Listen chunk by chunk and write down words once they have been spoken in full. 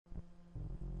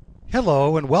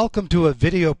Hello and welcome to a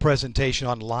video presentation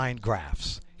on line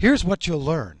graphs. Here's what you'll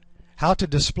learn: how to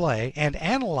display and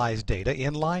analyze data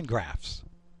in line graphs.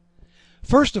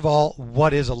 First of all,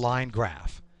 what is a line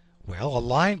graph? Well, a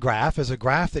line graph is a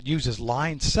graph that uses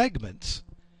line segments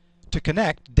to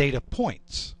connect data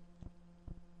points.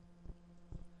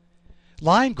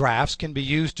 Line graphs can be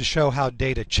used to show how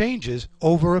data changes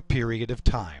over a period of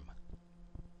time.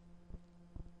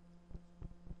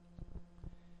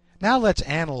 Now let's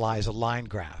analyze a line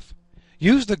graph.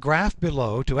 Use the graph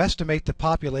below to estimate the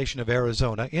population of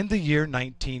Arizona in the year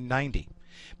 1990.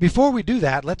 Before we do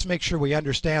that, let's make sure we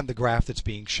understand the graph that's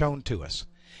being shown to us.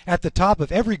 At the top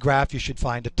of every graph you should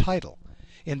find a title.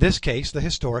 In this case, the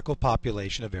historical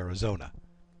population of Arizona.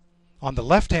 On the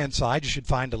left-hand side you should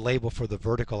find a label for the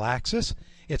vertical axis.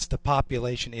 It's the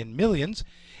population in millions,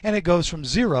 and it goes from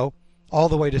 0 all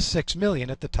the way to 6 million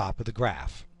at the top of the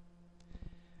graph.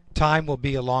 Time will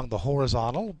be along the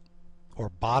horizontal or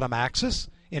bottom axis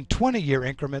in 20-year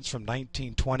increments from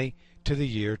 1920 to the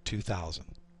year 2000.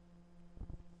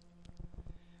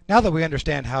 Now that we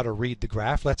understand how to read the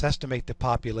graph, let's estimate the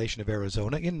population of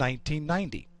Arizona in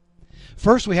 1990.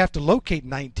 First, we have to locate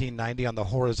 1990 on the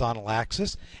horizontal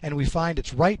axis, and we find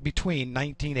it's right between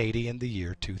 1980 and the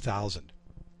year 2000.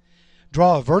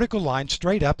 Draw a vertical line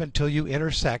straight up until you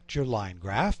intersect your line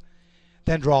graph.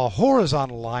 Then draw a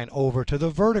horizontal line over to the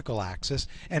vertical axis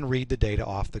and read the data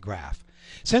off the graph.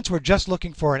 Since we're just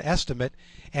looking for an estimate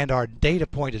and our data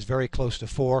point is very close to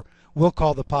 4, we'll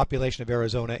call the population of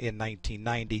Arizona in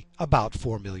 1990 about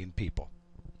 4 million people.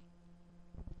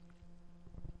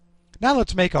 Now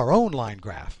let's make our own line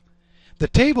graph. The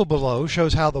table below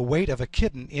shows how the weight of a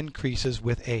kitten increases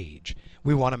with age.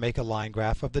 We want to make a line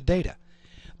graph of the data.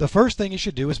 The first thing you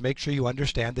should do is make sure you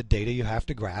understand the data you have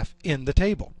to graph in the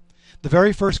table. The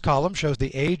very first column shows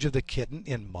the age of the kitten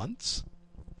in months,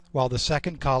 while the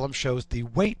second column shows the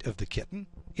weight of the kitten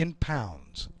in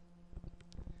pounds.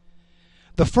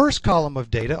 The first column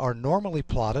of data are normally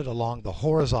plotted along the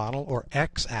horizontal or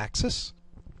x-axis.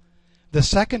 The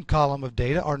second column of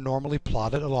data are normally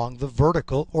plotted along the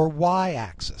vertical or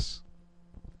y-axis.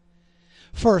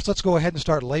 First, let's go ahead and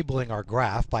start labeling our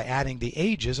graph by adding the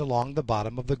ages along the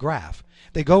bottom of the graph.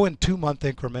 They go in 2-month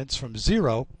increments from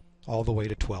 0 all the way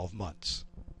to 12 months.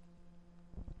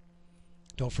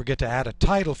 Don't forget to add a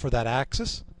title for that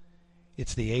axis.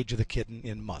 It's the age of the kitten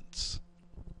in months.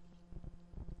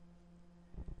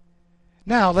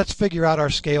 Now let's figure out our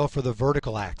scale for the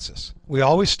vertical axis. We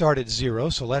always start at 0,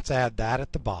 so let's add that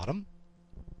at the bottom.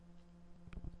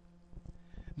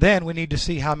 Then we need to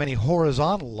see how many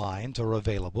horizontal lines are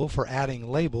available for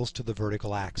adding labels to the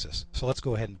vertical axis. So let's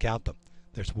go ahead and count them.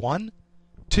 There's 1,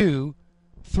 2,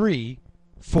 3,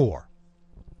 4.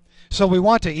 So we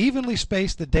want to evenly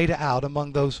space the data out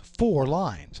among those 4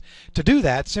 lines. To do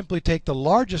that, simply take the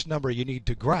largest number you need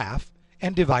to graph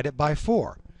and divide it by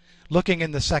 4. Looking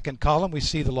in the second column, we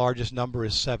see the largest number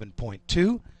is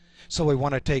 7.2. So we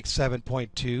want to take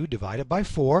 7.2 divided by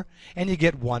 4, and you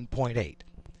get 1.8.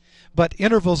 But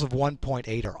intervals of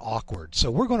 1.8 are awkward,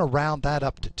 so we're going to round that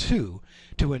up to 2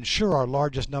 to ensure our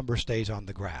largest number stays on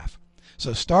the graph.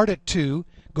 So start at 2,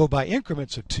 go by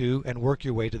increments of 2, and work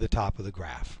your way to the top of the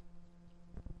graph.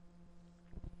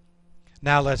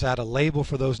 Now let's add a label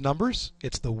for those numbers.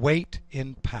 It's the weight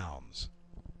in pounds.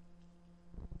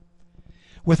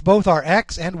 With both our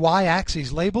x and y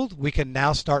axes labeled, we can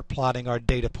now start plotting our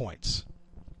data points.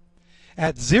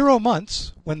 At 0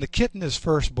 months, when the kitten is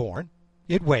first born,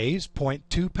 it weighs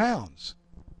 0.2 pounds.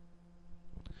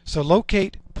 So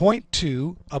locate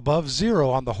 0.2 above 0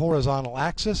 on the horizontal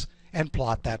axis and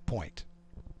plot that point.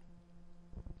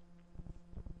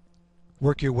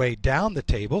 Work your way down the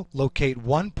table, locate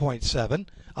 1.7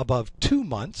 above 2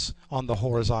 months on the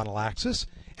horizontal axis,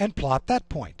 and plot that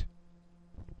point.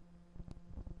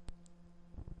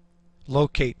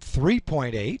 Locate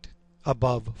 3.8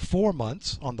 above 4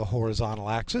 months on the horizontal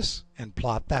axis, and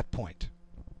plot that point.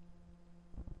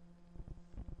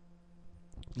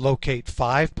 Locate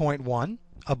 5.1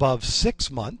 above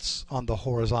 6 months on the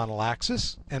horizontal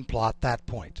axis, and plot that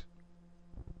point.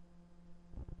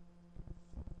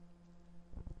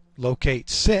 Locate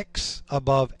 6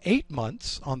 above 8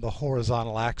 months on the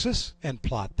horizontal axis and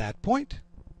plot that point.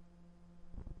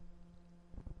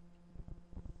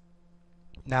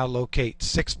 Now locate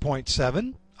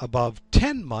 6.7 above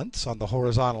 10 months on the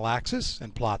horizontal axis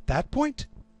and plot that point.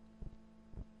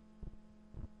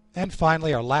 And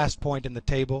finally, our last point in the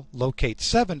table, locate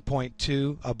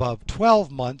 7.2 above 12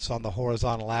 months on the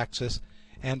horizontal axis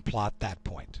and plot that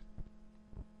point.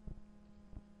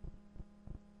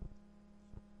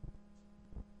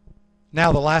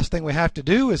 Now the last thing we have to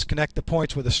do is connect the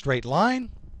points with a straight line.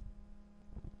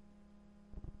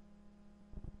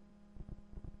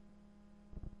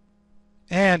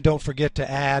 And don't forget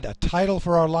to add a title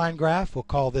for our line graph. We'll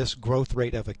call this growth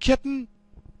rate of a kitten.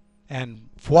 And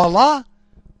voila,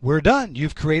 we're done.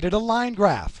 You've created a line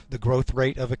graph, the growth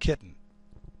rate of a kitten.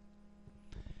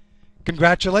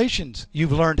 Congratulations,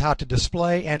 you've learned how to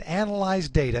display and analyze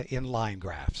data in line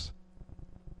graphs.